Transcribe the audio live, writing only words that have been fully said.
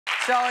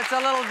So it's a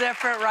little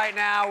different right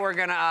now. We're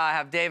gonna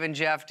have Dave and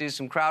Jeff do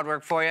some crowd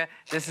work for you.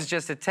 This is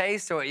just a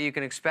taste of what you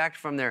can expect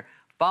from their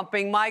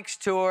Bumping Mics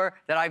tour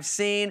that I've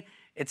seen.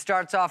 It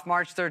starts off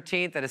March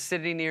 13th at a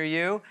city near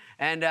you.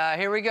 And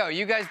here we go.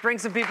 You guys bring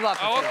some people up.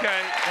 Oh,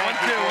 okay. One,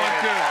 two.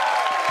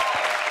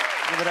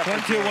 Give it up.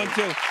 One, two, one,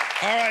 two.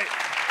 All right.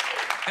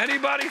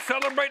 Anybody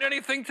celebrate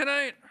anything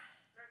tonight?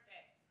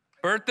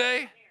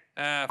 Birthday.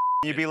 Birthday?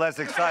 You'd be less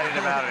excited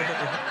about it.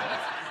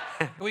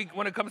 We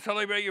want to come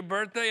celebrate your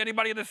birthday?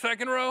 Anybody in the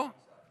second row?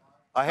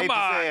 I hate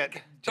to say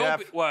it, Jeff.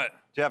 What?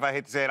 Jeff, I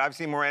hate to say it. I've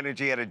seen more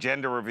energy at a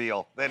gender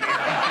reveal than. Let's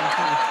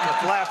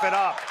laugh it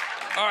up.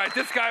 All right,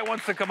 this guy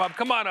wants to come up.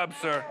 Come on up,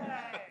 sir.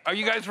 Are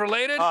you guys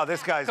related? Oh,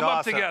 this guy's awesome. Come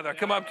up together.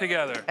 Come up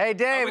together. Hey,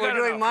 Dave, we're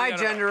doing my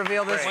gender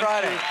reveal this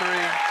Friday. 1, 2, 3.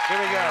 Here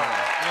we go.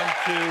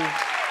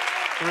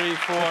 1, 2, 3,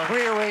 4.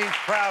 Clearly,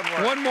 crowd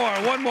work. One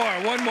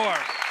more.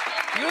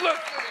 You look.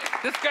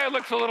 This guy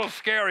looks a little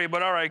scary,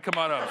 but all right, come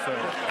on up, sir.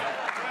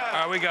 All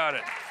right, we got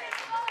it.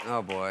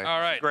 Oh boy.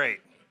 All right. Great.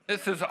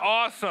 This is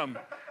awesome.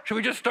 Should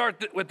we just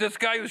start with this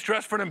guy who's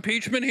dressed for an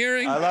impeachment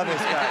hearing? I love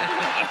this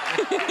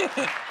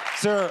guy.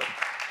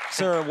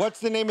 Sir, what's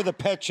the name of the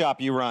pet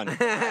shop you run?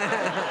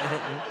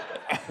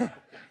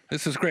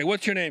 This is great.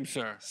 What's your name,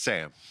 sir?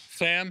 Sam.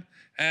 Sam?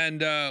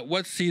 And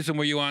what season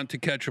were you on To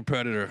Catch a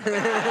Predator?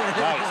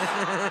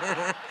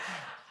 Nice.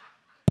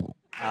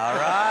 All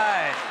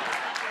right.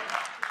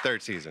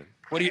 3rd season.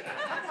 What do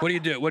you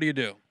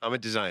do? I'm a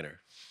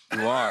designer.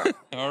 You are.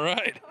 All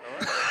right.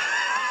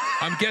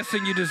 I'm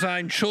guessing you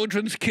design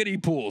children's kiddie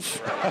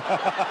pools.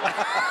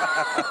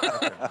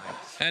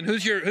 And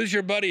who's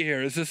your buddy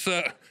here? Is this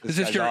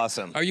guy's your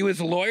awesome. Are you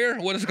his lawyer?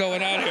 What is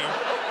going on here?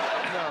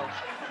 No.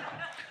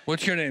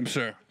 What's your name,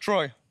 sir?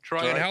 Troy. Troy.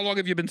 And how long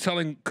have you been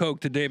selling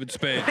coke to David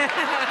Spade?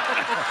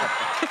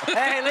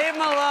 Hey, leave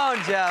him alone,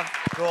 Jeff.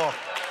 Cool.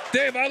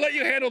 Dave, I'll let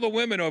you handle the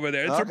women over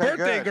there. It's a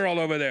birthday girl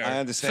over there. I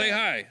understand. Say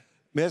hi.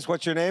 Miss,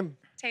 what's your name?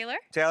 Taylor?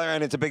 Taylor,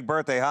 and it's a big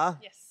birthday, huh?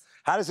 Yes.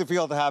 How does it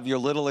feel to have your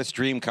littlest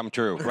dream come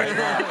true right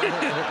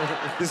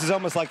now? This is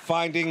almost like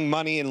finding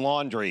money in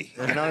laundry.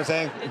 You know what I'm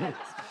saying?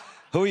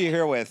 Who are you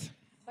here with?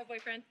 My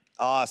boyfriend.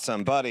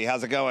 Awesome, buddy.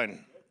 How's it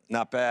going?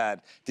 Not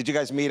bad. Did you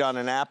guys meet on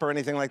an app or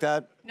anything like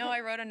that? No, I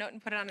wrote a note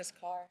and put it on his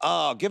car.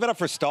 Oh, give it up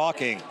for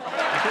stalking. Give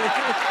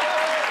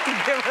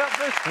it up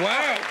for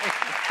Wow.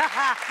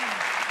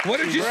 What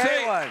did you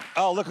say? one.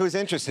 Oh, look who's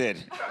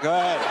interested. Go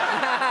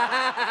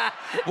ahead.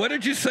 What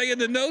did you say in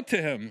the note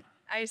to him?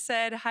 I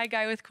said, hi,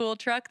 guy with cool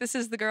truck. This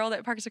is the girl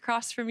that parks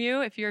across from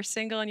you. If you're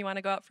single and you want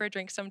to go out for a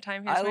drink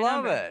sometime, here's I my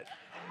love number. it.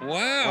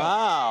 Wow.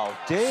 Wow,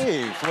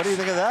 Dave, what do you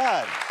think of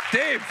that?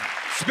 Dave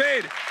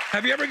Spade,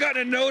 have you ever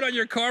gotten a note on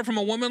your car from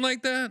a woman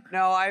like that?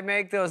 No, I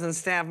make those and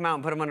stamp them out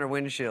and put them under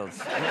windshields.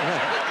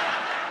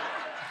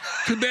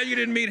 Too bad you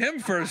didn't meet him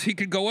first. He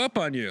could go up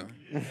on you.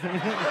 She's tall.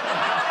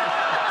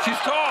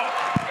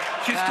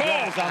 She's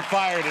tall. She's on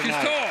fire tonight. She's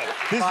tall.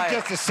 This Fire. is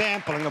just a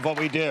sampling of what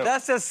we do.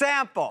 That's a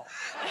sample.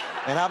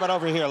 And how about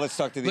over here? Let's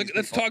talk to these Look,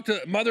 let's people. talk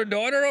to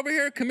mother-daughter over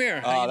here. Come here.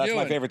 How Oh, you that's doing?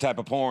 my favorite type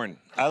of porn.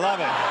 I love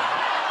it.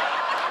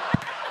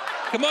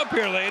 Come up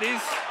here,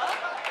 ladies.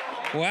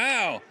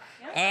 Wow.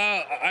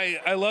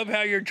 I love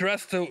how you're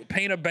dressed to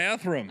paint a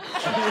bathroom.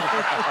 What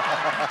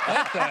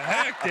the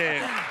heck,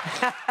 Dave?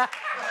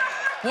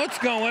 What's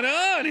going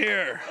on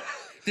here?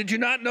 Did you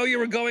not know you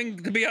were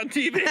going to be on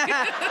TV?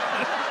 I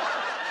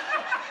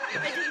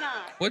did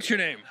not. What's your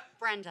name?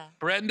 Brenda.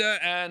 Brenda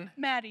and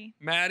Maddie.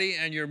 Maddie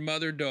and your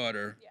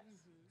mother-daughter. Yes.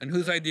 And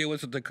whose idea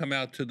was it to come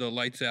out to the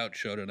Lights Out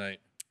show tonight?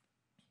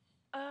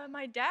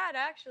 My dad,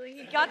 actually.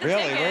 He got the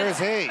Really? tickets. Where is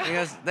he?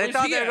 Because they Where's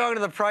thought he they were at? going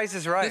to The Price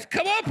is Right. Just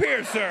come up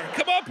here, sir.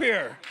 Come up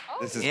here.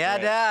 This is Yeah,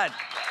 great. Dad.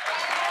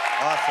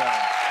 Awesome.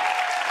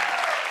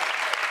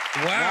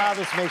 Wow. Now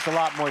this makes a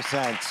lot more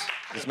sense.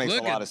 This makes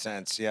Look a lot at- of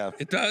sense, yeah.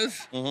 It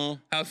does?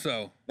 Mm-hmm. How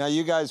so? Now,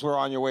 you guys were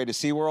on your way to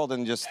SeaWorld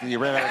and just, you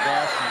ran out of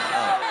gas?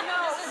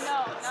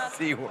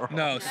 SeaWorld.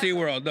 No,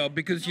 SeaWorld. No,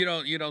 because you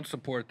don't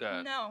support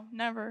that. No,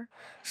 never.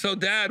 So,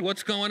 Dad,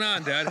 what's going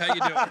on, Dad? How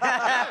you doing?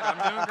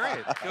 I'm doing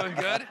great. Doing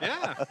good?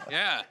 Yeah.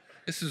 Yeah.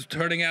 This is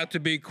turning out to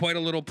be quite a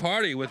little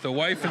party with the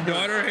wife and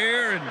daughter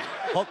here and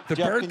the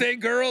Jeff, birthday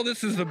girl.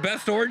 This is the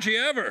best orgy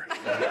ever.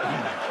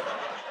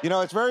 You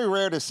know, it's very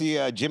rare to see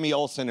a Jimmy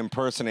Olsen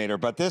impersonator,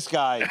 but this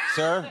guy,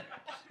 sir,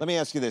 let me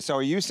ask you this. So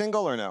are you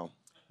single or no?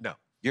 No.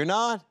 You're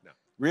not? No.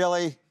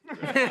 Really?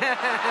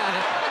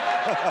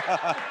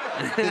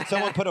 Did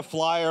someone put a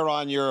flyer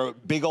on your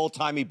big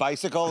old-timey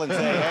bicycle and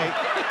say, hey?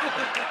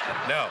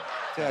 No.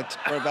 Yeah,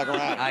 turn it back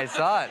around. I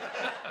saw it.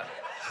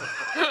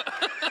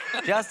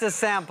 Just a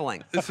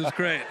sampling. This is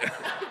great.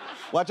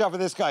 Watch out for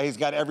this guy. He's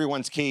got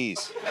everyone's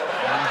keys.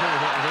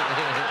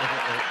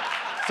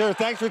 Sir,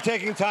 thanks for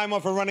taking time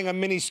off for running a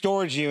mini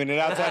storage unit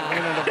outside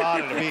Reno,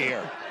 Nevada to be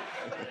here.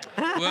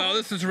 Well,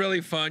 this is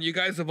really fun. You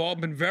guys have all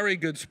been very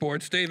good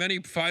sports. Dave, any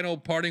final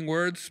parting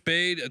words?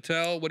 Spade,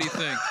 Attell, what do you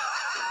think?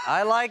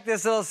 I like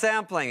this little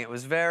sampling. It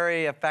was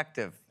very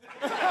effective.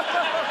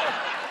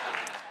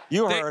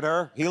 You heard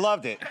her. He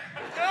loved it.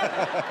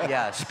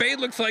 Yes. Spade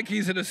looks like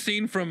he's in a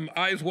scene from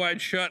Eyes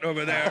Wide Shut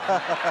over there.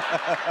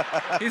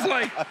 He's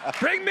like,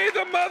 bring me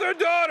the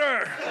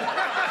mother-daughter.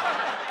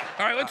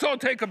 All right, let's all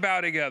take a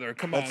bow together.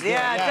 Come on.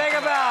 Yeah, take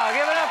a bow.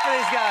 Give it up for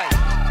these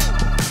guys.